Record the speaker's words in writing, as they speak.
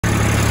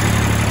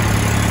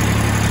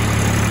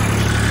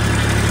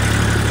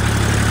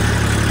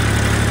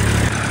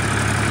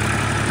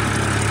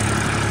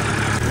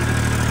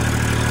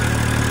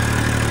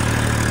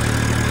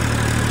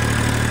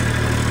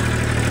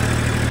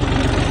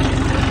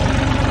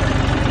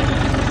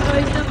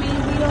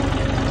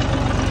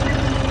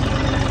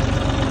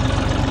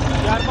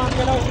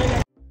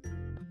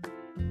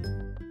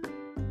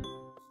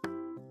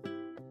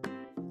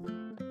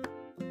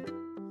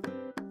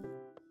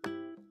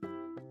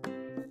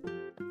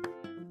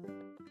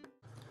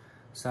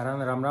सारा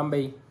राम राम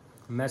भाई,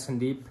 मैं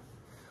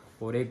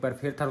संदीप और एक बार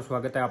फिर थारा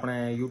स्वागत है अपने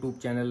यूट्यूब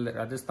चैनल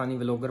राजस्थानी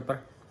व्लॉगर पर।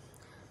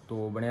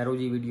 तो बने रहो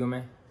जी वीडियो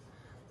में।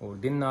 और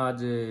दिन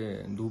आज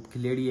धूप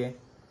खिलेड़ी है,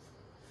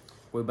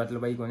 कोई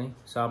बदलवाई को नहीं,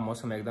 साफ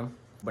मौसम एकदम।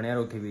 बने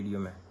रहो थे वीडियो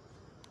में।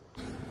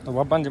 तो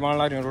वापस जमान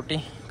ला रही हूँ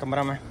रोटी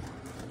कमरा में।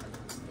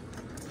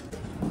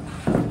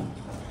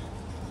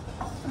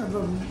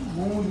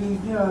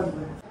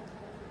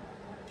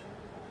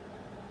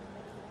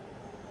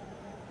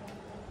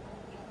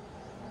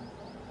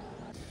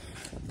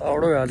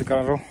 आवड़ो याद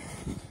कर रो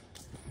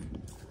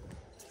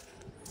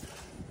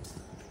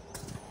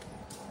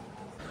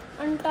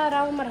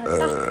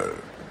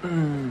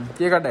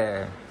ये कट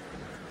है।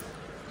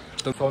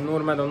 तो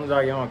सोनूर में दोनों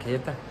जा गया वहाँ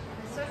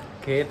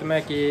खेत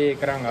में कि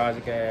करांगा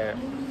आज के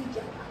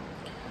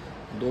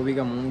 2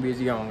 बीघा मूंग बीज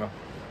गया होगा।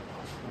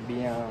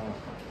 बिया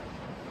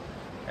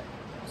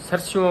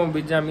सरसों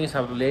बीजा मी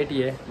सब लेट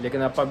ही है,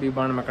 लेकिन आपा भी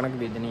बाण में कणक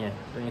बीजनी है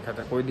तो नहीं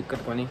खाता, कोई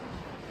दिक्कत को नहीं।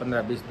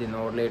 15-20 दिन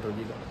और लेट हो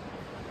जी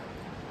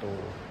तो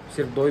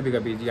सिर्फ 2 बीघा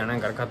बीज जाना है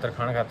घर खातर,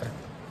 खाना खातर।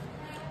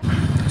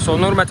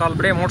 सोनूर में चाल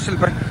पड़े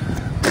मोटरसाइकिल पर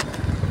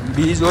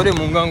बीज हो रहे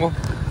मूंगा को।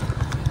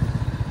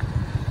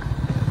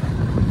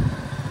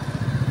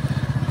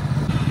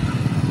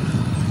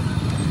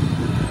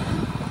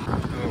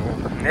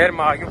 नहर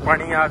में आ गई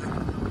पानी। आज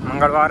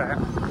मंगलवार है,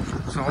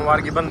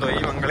 सोमवार की बंद हुई,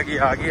 मंगल की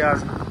आ गई। आज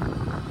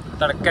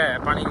तड़का है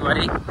पानी की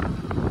बारी।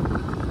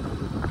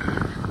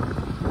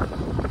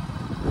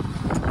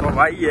 तो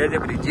भाई है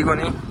जब रिची को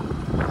नहीं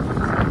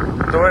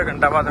 2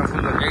 घंटा बाद में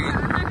फुल हो जाएगी।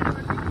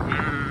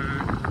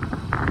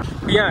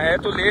 पिया है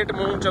तो लेट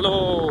मूंग, चलो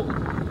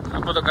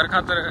अब तो घर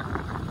खातर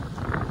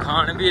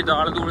खान भी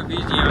दाल दूल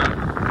बीजिया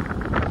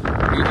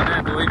बीजना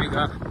है 2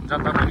 बीघा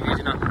ज्यादा कुछ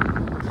बीजना।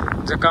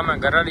 जक्का मैं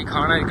घर वाली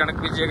खाना कणक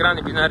बीजे करा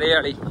नहीं बीजना रे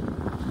वाली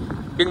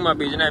बिंगमा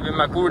बीजना है।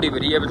 बिंगमा कूड़ी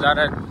भरी है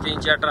बेचारा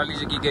 3-4 ट्राली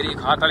से की गेरी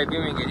खात वाली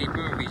बिंगी गेरी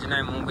बिंग बीजना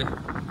है मूंग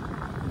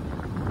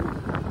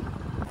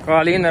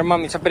काली नरमा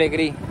में स्प्रे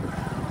करी।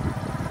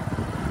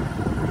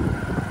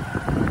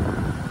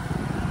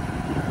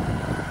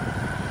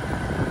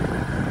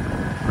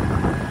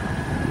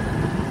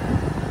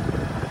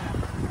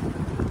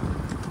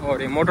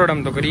 और ये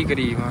मोटरडम तो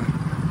करी वहाँ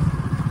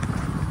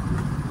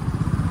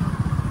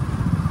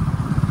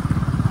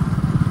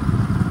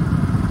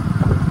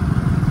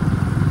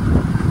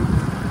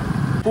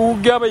पूग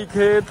गया भाई,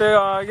 खेत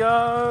आ गया।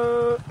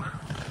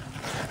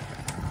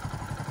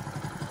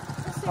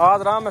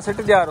 आज राम में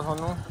सिट जा रहा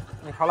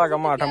सोनू खाला का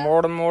माठा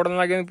मोड़न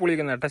लगे पुली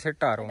के नटा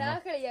सिट आ रहा हूँ।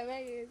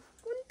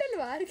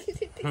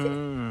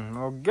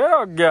 हो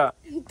गया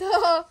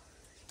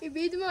तो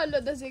बीज में लो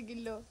 10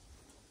 किलो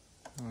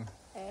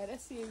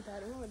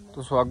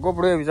तो स्वागो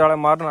पड़े विचाले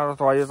मारना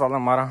तो आइए साला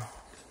मारा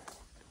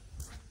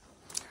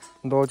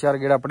 2-4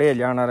 गेड़ा पड़े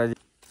जाना रहा जी।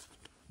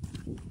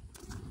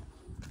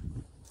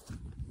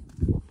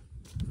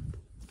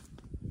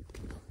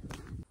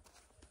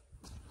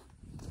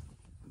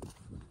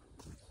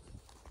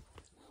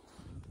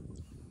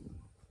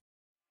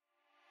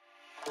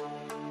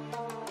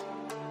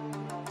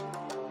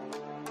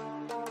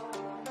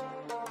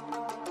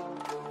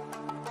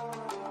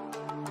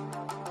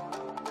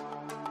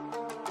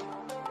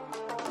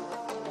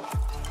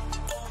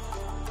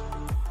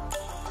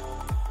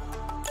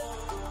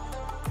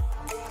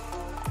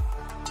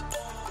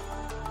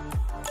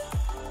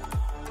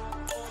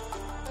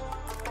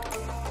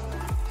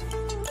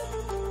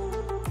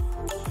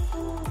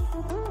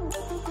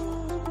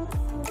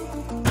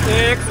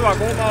 एक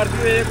सुहागो मार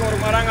दियो, एक और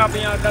मारांगा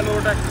अभी आधा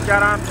लोट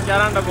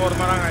 11 डब्बो और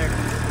मारांगा। एक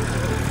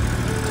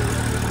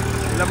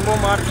लंबो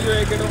मार दियो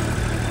एक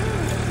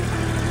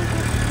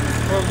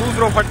और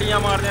दूसरो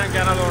फट्टियां मार दिया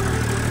 11 लोट।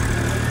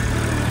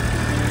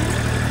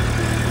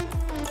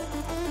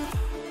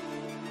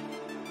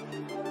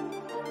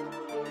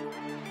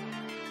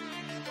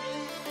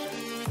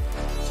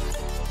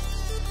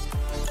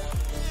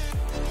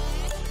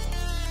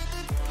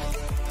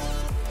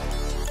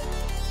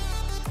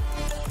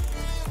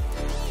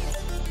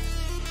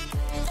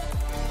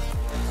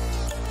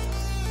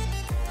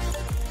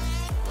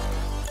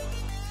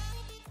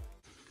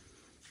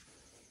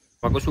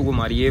 पगसू को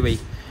मारिए भाई।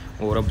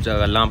 और अब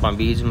गला पा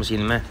बीज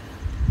मशीन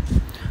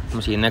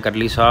ने कर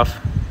ली साफ।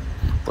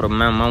 और अब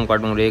मैं माऊँ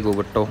काटूँ रेग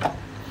गट्टो।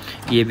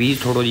 ये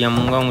बीज थोड़ा जिया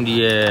मूंगा हूँ जी,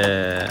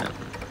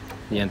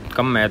 ये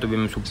कम है तो भी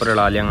मैं सुपर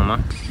लड़ा लियांगा माँ।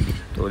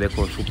 तो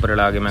देखो सुपर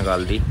लड़ा के मैं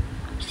गाल दी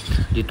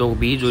जी। तो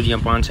बीज हो जी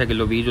 5-6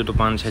 किलो बीज हो तो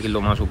 5-6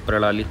 किलो माँ सुपर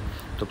लड़ा ली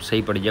तो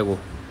सही पड़ जाएगा।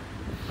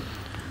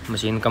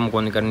 मशीन कम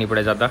को नहीं करनी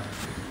पड़े ज़्यादा।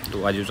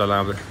 तो आज चला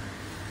अब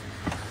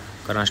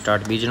करा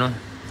स्टार्ट बीजना।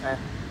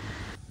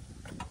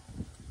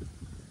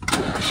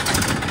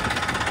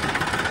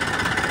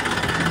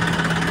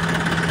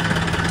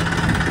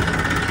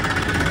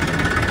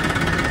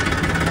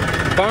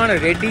 बाण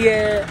रेडी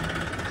है,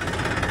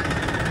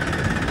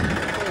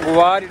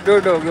 गुवार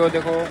डोड हो गयो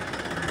देखो।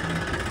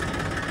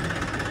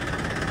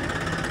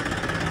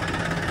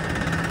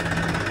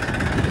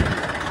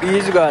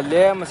 बीज गाल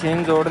लिया,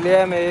 मशीन जोड़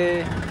लिया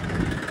मेरे।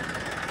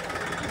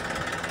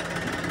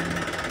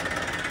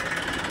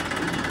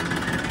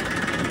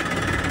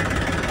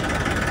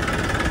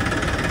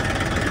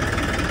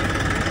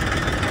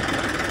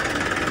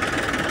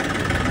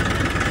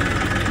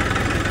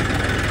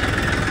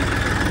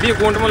 भी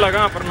अकाउंट में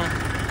लगा पर ना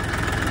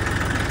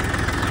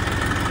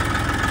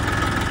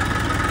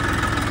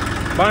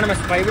बाण में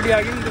सफाई बड़ी आ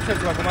गई नहीं दूसरे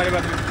चुका हमारे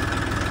बात में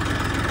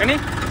है नहीं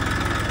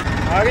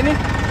आ गई नहीं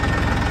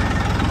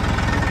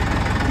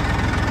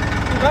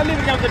गाली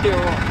भी क्या चढ़ी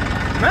हो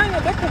मैं ये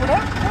देखो बड़ा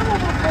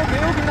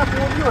वो बिना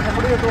पूरी हो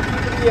बड़ी तो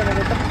है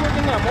मैंने तब को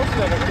कितना मोटी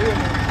लगा खड़ी है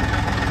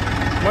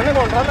मैंने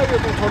कौन था लगे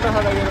तू छोटा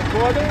सा लगे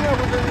तो आ देंगे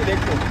कुछ नहीं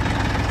देखो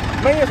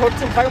मैं ये सोच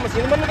से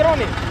मशीन बंद कराओ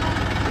नहीं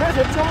मैं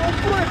सोचा हूँ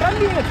पूरा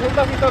ट्राली में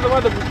छोटा फीता दबा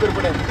दो ऊपर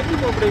पड़े कितनी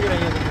कपड़े की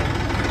रही है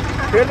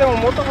फिर तो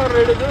मोटो कर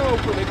रेड जो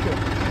ऊपर देखो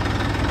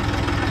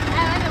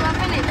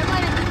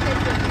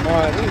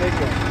हाँ नहीं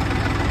देखो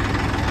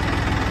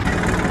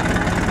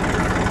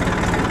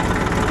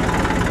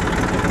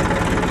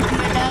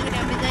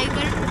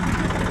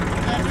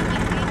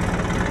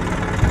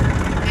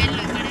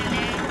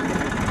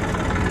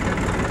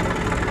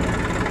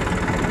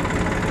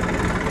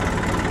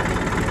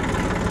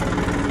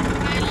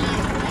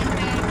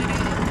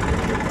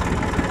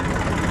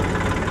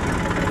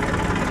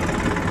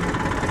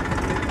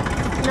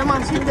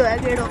सीधो है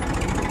गेड़ो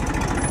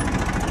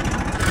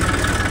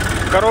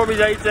करो भी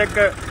जाई चेक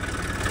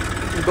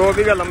 2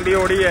 बीघा लंबी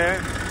ओड़ी है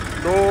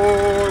 2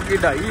 की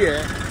 2.5 है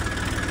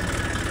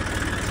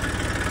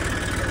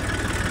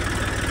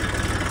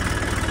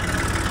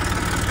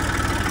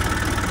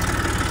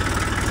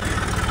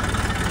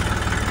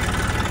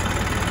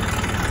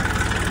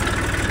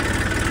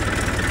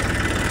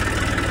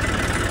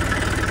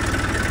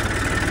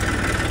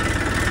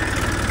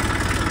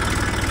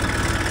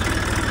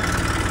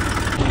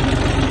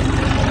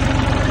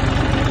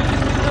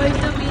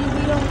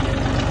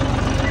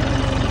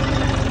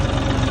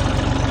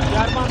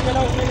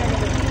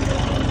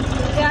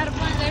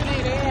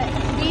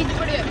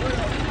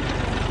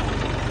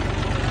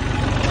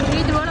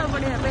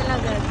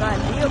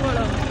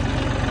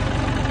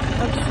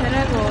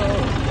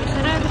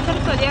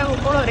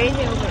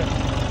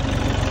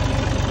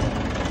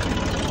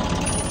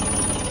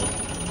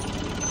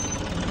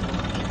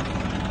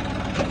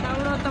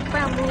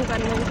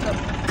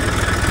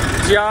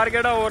यार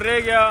केड़ा और रह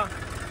गया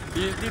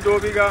 20 की 2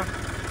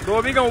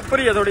 बीघा ऊपर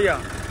ही है थोड़ी आ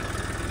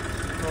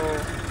तो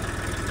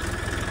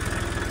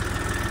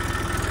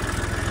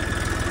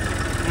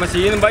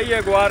मशीन भाई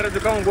है गुआर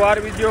चुका हूँ गुआर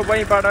भी जो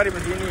भाई पाटारी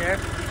मशीन ही है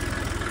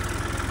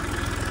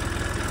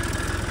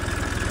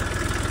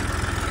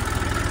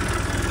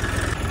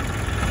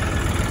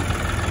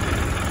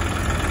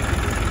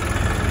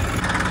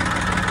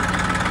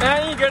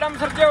नहीं गेड़ा में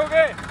सर्चे हो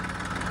गए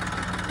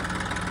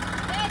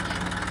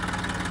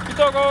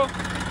कितो को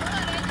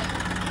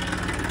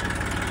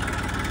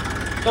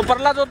तो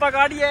परला जोता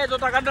गाड़ी है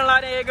जोता काटने ला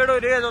रहे हैं गेड़ो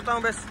रे जोता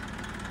हूँ बस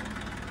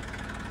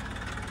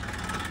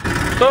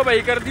तो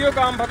भाई कर दियो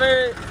काम फतेह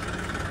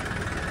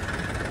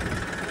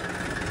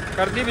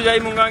कर दी बिजाई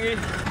मूंगांगी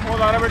वो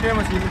सारा बैठे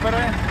मशीन पर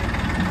है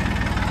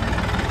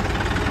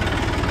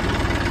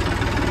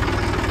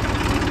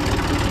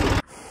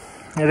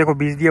ये देखो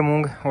बीज दिया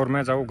मूंग और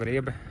मैं जाऊँ घरे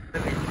अब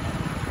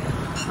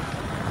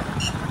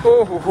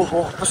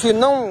ओहो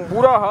पसीना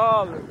बुरा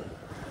हाल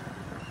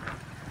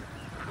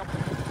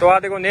तो आ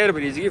देखो नेर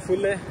भरीज की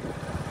फुल है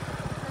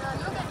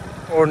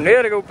और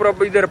नेर के ऊपर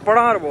अब इधर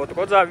पड़ा बहुत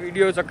कुछ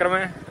वीडियो चक्कर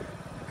में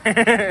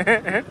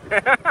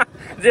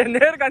जे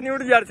नेर का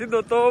न्यूट यार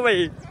सीधो तो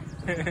भाई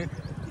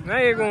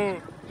मैं एक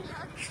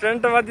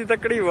स्टंट वादी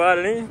तकड़ी वार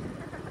नहीं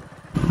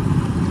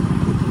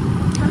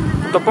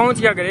तो पहुंच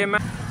गया करे मैं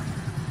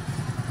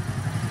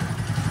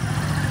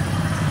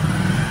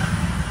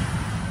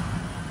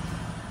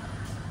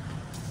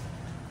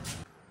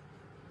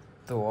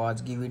तो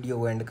आज की वीडियो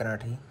को एंड करना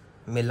थी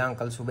मिला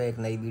कल सुबह एक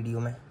नई वीडियो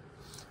में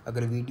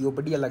अगर वीडियो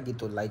बढ़िया लगी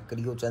तो लाइक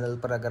करियो चैनल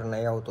पर अगर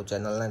नया हो तो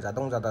चैनल ने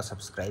ज़्यादा से ज़्यादा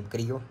सब्सक्राइब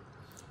करियो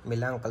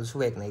मिला कल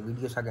सुबह एक नई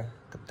वीडियो सके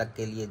तब तक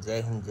के लिए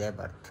जय हिंद जय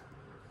भारत।